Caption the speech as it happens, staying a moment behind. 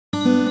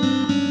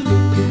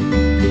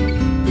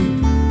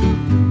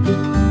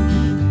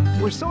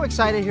We're so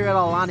excited here at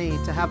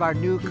Aulani to have our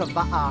new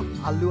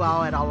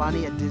Luau at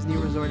Aulani at Disney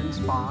Resort and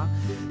Spa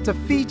to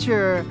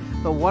feature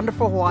the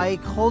wonderful Hawaii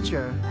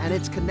culture and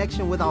its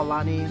connection with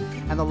Aulani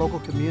and the local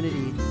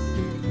community.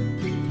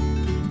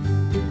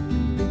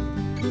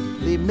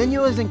 The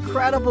menu is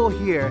incredible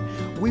here.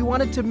 We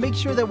wanted to make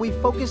sure that we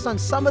focused on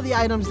some of the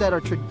items that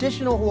are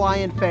traditional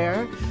Hawaiian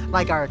fare,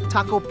 like our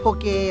taco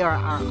poke or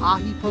our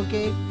ahi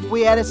poke.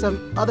 We added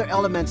some other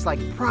elements like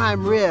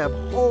prime rib,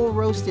 whole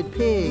roasted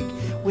pig.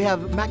 We have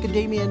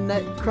macadamia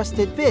nut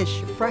crusted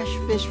fish, fresh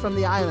fish from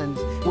the islands.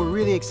 We're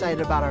really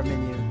excited about our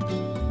menu.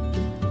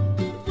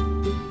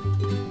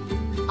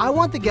 I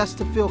want the guests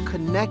to feel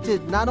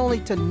connected not only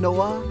to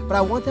Noah, but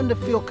I want them to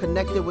feel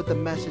connected with the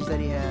message that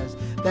he has.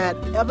 That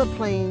Ewa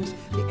Plains,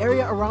 the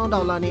area around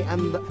Aulani,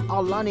 and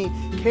Aulani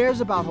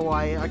cares about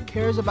Hawaii,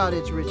 cares about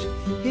its rich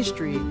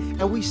history,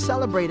 and we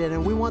celebrate it,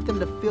 and we want them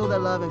to feel that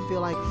love and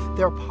feel like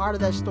they're a part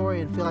of that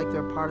story and feel like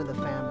they're part of the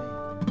family.